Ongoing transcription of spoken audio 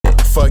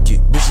fuck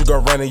it, bitch, you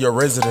gon' run in your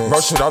residence.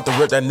 Bro, shit off the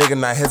rip, that nigga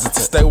not hesitant.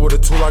 Stay with a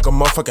tool like a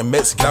motherfucking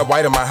Mexican. Got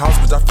white in my house,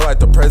 bitch, I feel like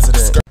the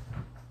president.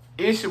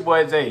 It's your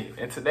boy Jay,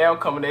 and today I'm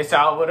coming at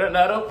y'all with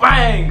another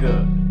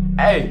banger.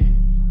 Hey,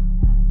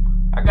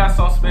 I got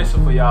something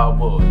special for y'all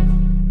boys.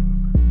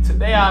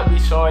 Today I'll be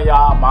showing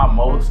y'all my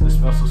most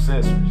expensive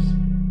accessories.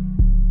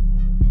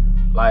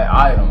 Like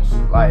items,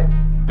 like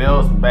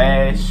belts,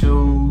 bags,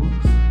 shoes,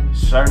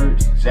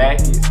 shirts,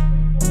 jackets.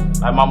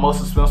 Like my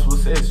most expensive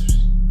accessories.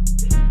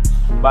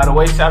 By the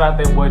way, shout out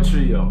that boy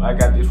Trio. I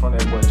got this from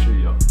that boy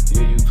Trio. He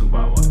a YouTube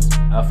I watch.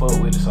 I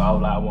fuck with it, so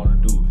I want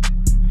to do it.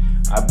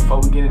 Before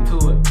we get into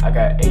it, I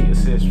got 8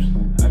 accessories.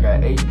 I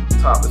got 8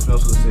 top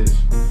expensive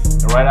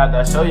accessories. And right after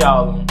I show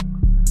y'all them,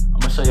 I'm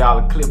gonna show y'all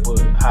a clip of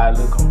how I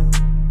look on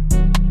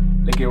them.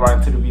 Let's get right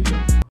into the video.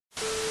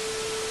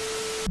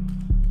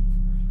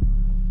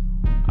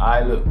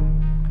 Alright, look.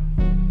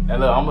 Now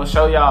look, I'm gonna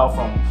show y'all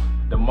from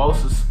the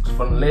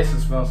less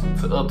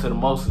expensive to up to the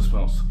most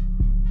expensive.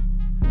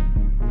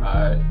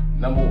 Alright,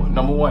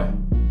 number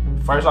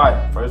one. First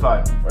item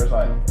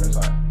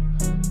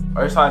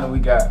we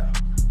got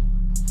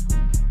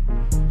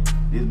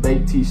this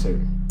baby t-shirt.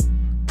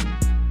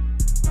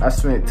 I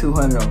spent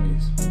 $200 on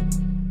this.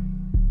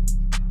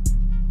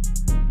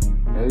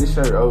 Now this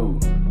shirt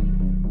old.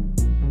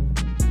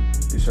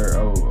 This shirt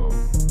old.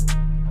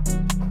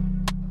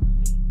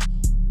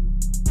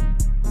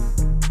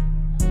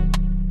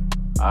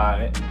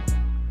 Alright.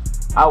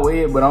 I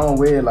wear it, but I don't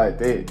wear it like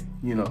that,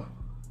 you know.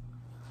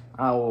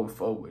 I don't want to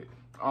fuck with it.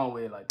 I don't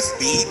wear it like that.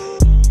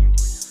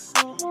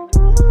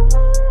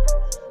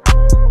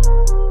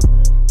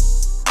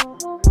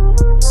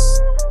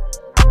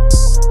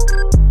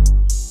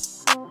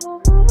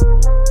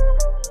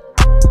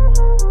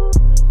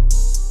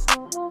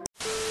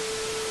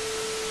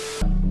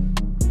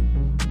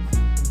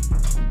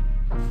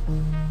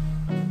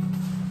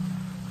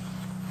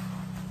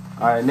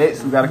 Alright,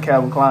 next we got a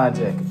Calvin Klein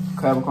jacket.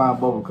 Calvin Klein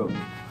bubble coat.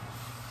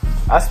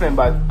 I spent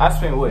what?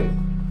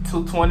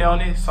 $220 on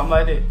this? Something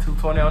like that?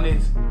 $220 on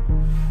this?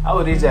 I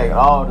wear this jacket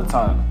all the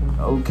time.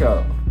 No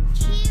cap.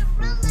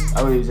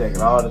 I wear this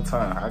jacket all the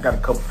time. I got a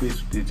couple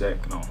pieces with this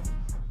jacket on.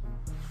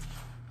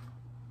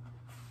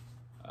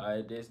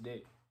 Alright, that's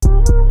that.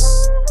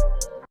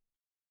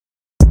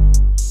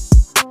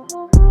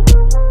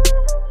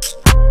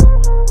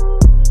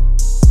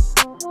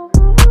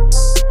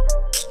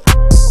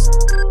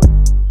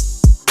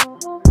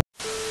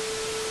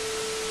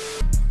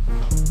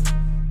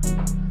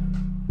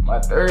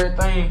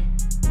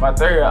 My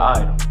third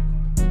item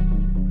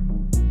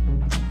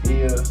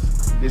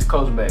is this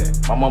Coach bag.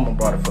 My mama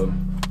brought it for me.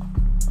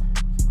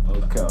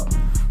 Okay.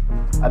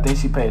 I think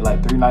she paid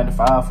like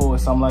 $3.95 for it,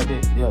 something like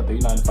that. Yeah,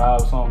 $3.95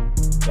 or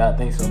something. Yeah, I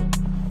think so.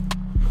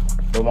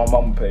 But my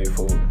mama paid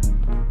for it.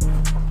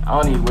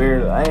 I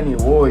ain't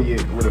even wore it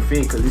yet with a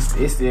fit, cause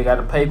it still got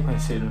the paper and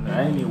shit in there.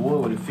 I ain't even wore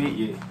it with a fit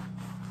yet.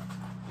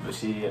 But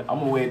shit, I'm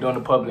gonna wear it during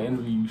the public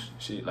interviews,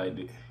 shit like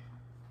that.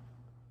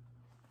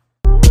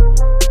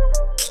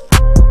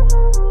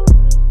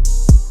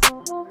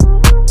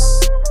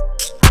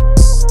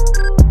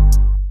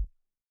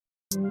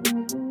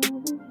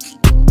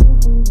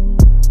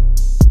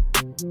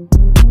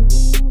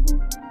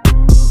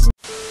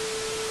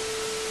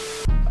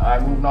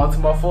 Alright, moving on to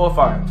my fourth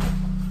item.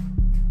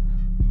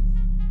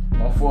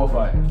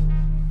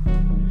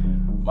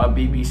 My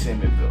BB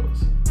Simmons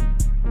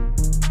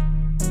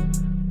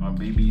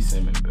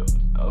belts.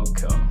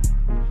 Okay.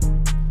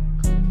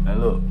 Now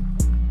look,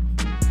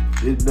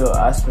 this belt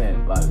I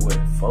spent like what,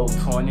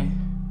 $420?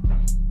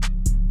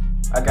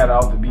 I got it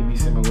off the BB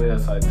Simmons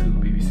website too,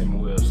 BB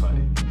Simmons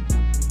website.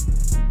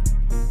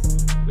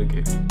 Look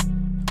at it.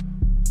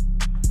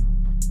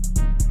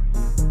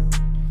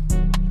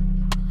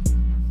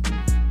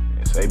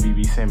 Say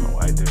BB Simmons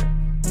right there.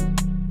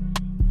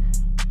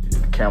 The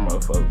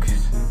camera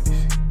focus.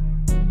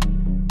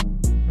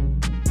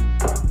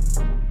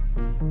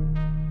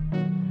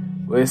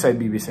 Well, it say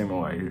BB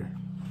Simmons right here.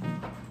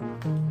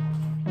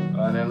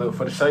 And then look,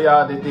 for to show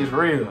y'all that this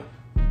real,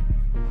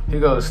 here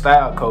goes the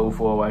style code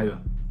for it right here.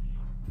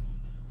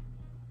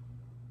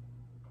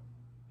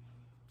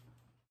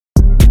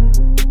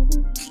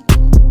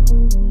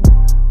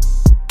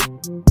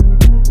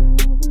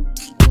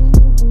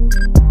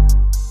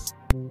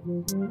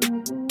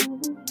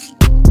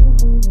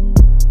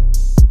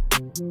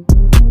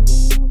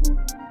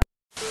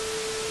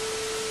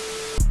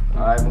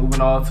 Alright,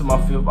 moving on to my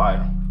fifth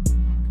item.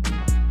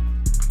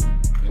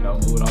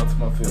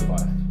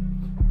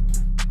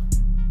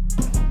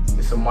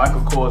 It's a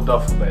Michael Kors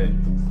duffel bag.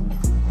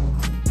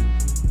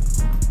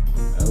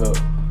 And look,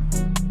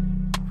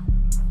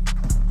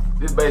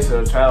 this basically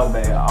a travel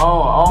bag. I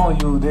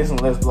don't use this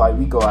unless like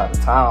we go out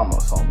of town or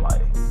something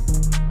like.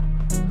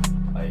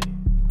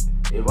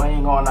 If I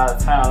ain't going out of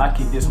town, I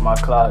keep this in my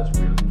closet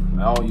really.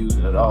 I don't use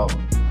it at all.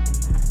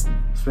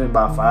 Spent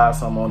about $5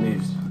 something on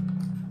this.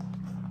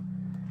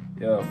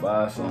 Yeah,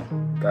 $5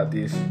 something. Got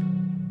this.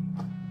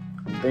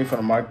 I think from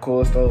the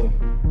Michael Kors store.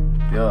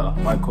 Yeah,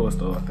 Michael Kors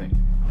store, I think.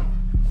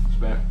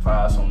 Spent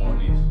 $5 something on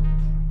this.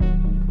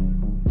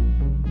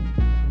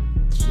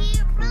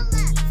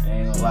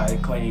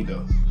 like clean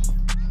though.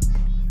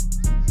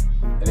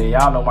 And then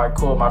y'all know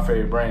Michael Kors my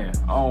favorite brand.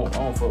 I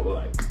don't fuck with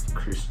like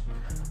Christian,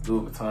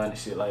 Louis Vuitton and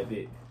shit like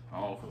that. I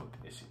don't fuck with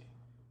that shit.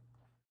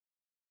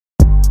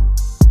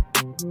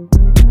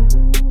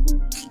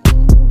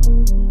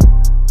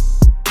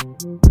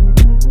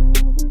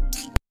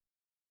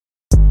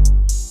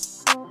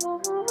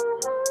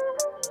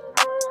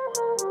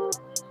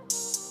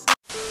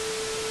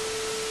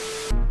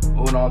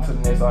 Moving on to the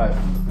next item.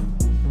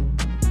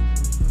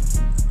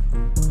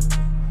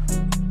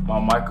 My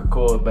Michael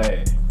Kors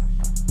bag.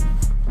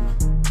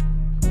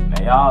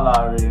 Now y'all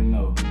already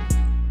know.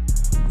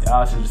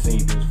 Y'all should have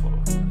seen this before.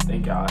 I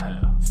think y'all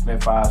have.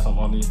 Spent $5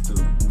 something on these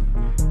too.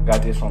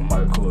 Got this from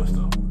Michael Kors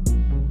though.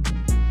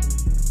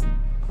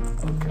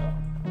 Okay.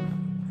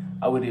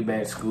 I went it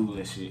back to school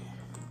and shit.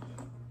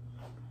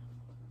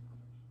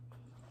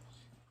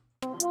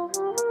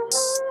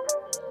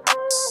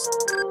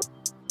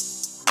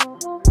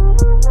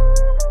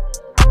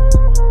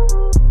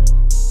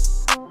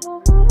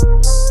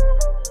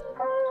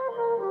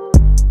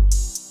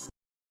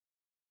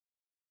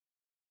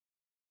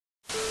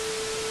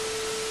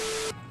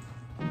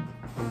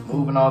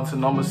 Moving on to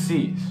number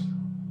 6.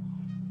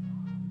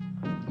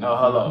 No,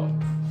 hello.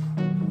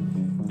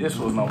 This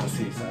was number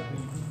 6, I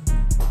think.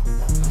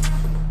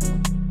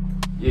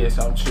 Yes,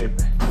 I'm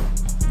tripping.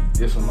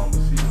 This was number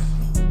 6.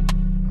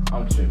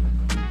 I'm tripping.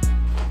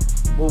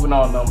 Moving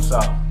on to number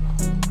 7.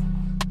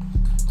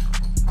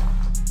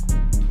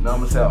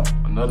 Number 7,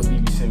 another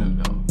BB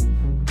Simmons belt.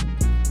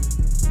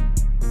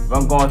 If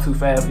I'm going too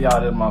fast for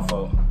y'all, that's my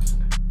fault.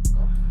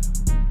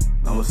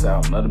 Number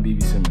 7, another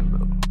BB Simmons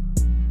belt.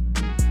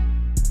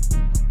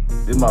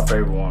 This is my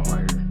favorite one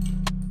right here.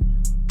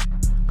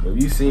 Cause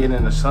if you see it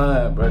in the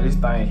sun, bro, this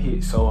thing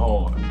hits so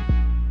hard.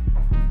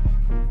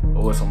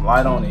 Or with some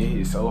light on it, it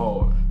hits so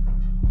hard.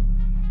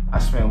 I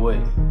spent what?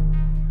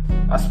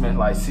 I spent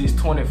like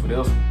 $620 for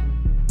this one.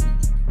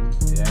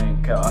 Yeah, I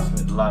ain't count. I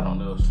spent a lot on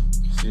this.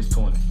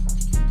 $620.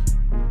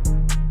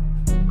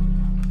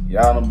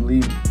 Y'all don't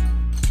believe it.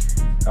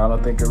 Y'all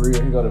don't think it's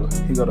real. He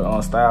got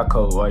a style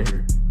code right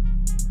here.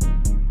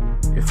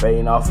 It's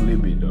fading off a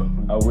little bit though.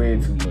 I wear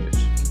it too much.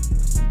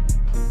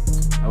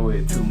 I wear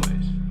it too much.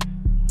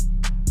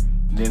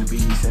 And then the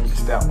BB Simmons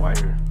stamp right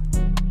here.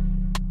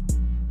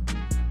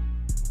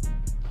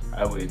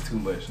 I wear it too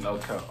much, no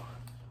count.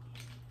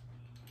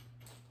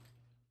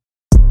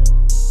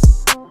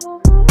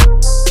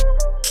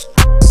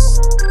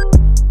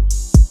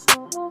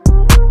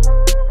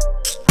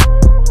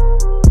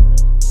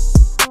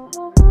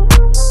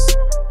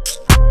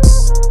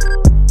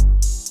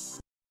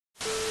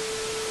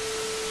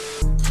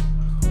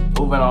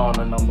 Moving on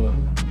to number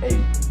 8.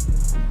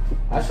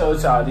 I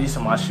showed y'all these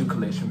in my shoe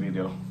collection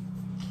video.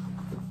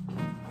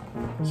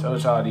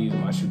 Showed y'all these in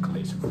my shoe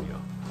collection video.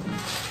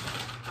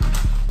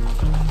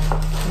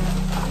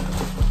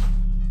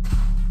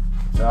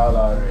 Y'all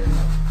already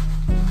know.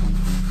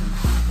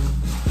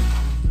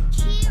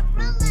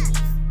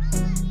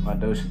 My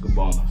Dolce &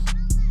 Gabbana.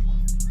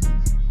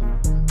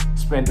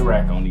 Spent the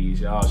rack on these,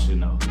 y'all should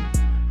know.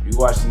 If you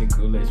watched the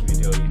collection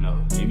video, you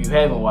know. If you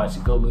haven't watched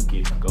it, go look at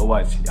it. Go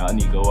watch it. Y'all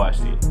need to go watch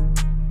it.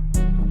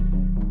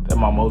 That's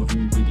my most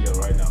viewed video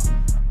right now.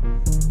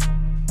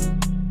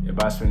 If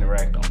I spend the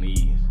rack on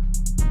these.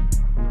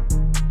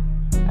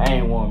 I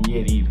ain't worn them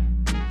yet either.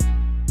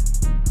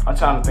 I'm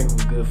trying to think of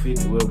a good fit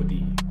to wear with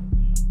these.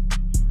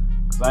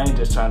 Cause I ain't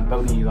just trying to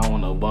throw these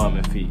on no bum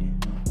and fit.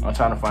 I'm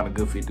trying to find a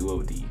good fit to wear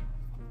with these.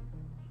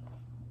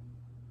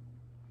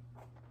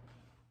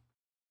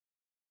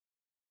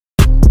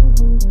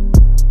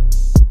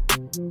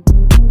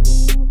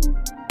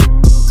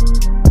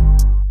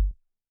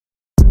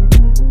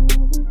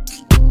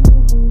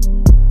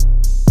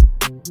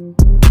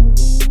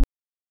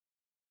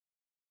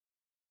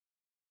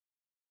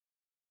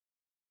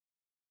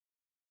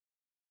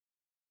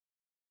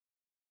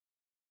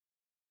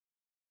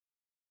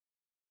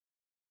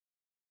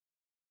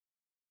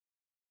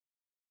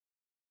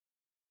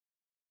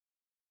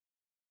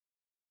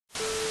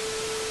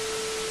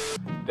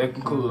 That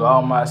concludes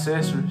all my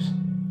accessories.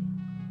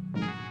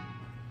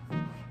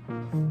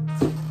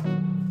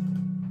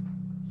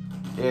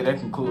 Yeah, that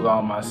concludes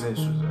all my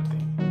accessories, I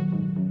think.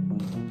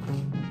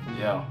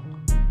 Yeah.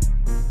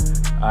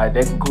 Alright,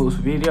 that concludes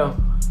the video.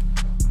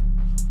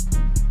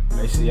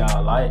 Make sure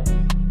y'all like,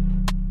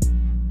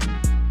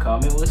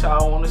 comment what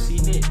y'all want to see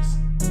next,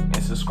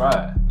 and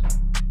subscribe.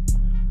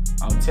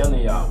 I'm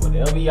telling y'all,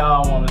 whatever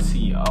y'all want to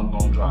see, I'm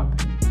gonna drop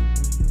it.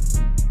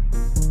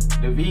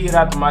 The video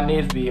after my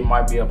next video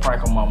might be a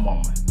prank on my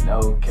mama.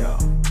 No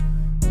cap.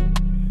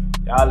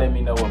 Y'all let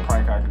me know what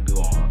prank I can do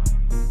on her.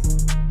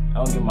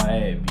 Don't get my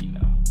ass beat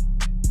now.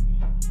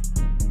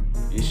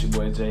 It's your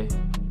boy Jay,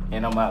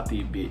 and I'm out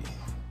there, bitch.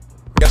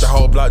 Got the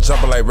whole block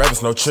jumping like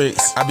rabbits, no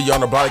tricks. I be on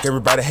the block like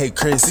everybody hate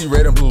Chris. See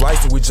red and blue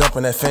lights and we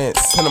jumping that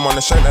fence. Put them on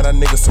the shirt, now that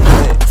nigga some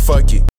rent. Fuck it.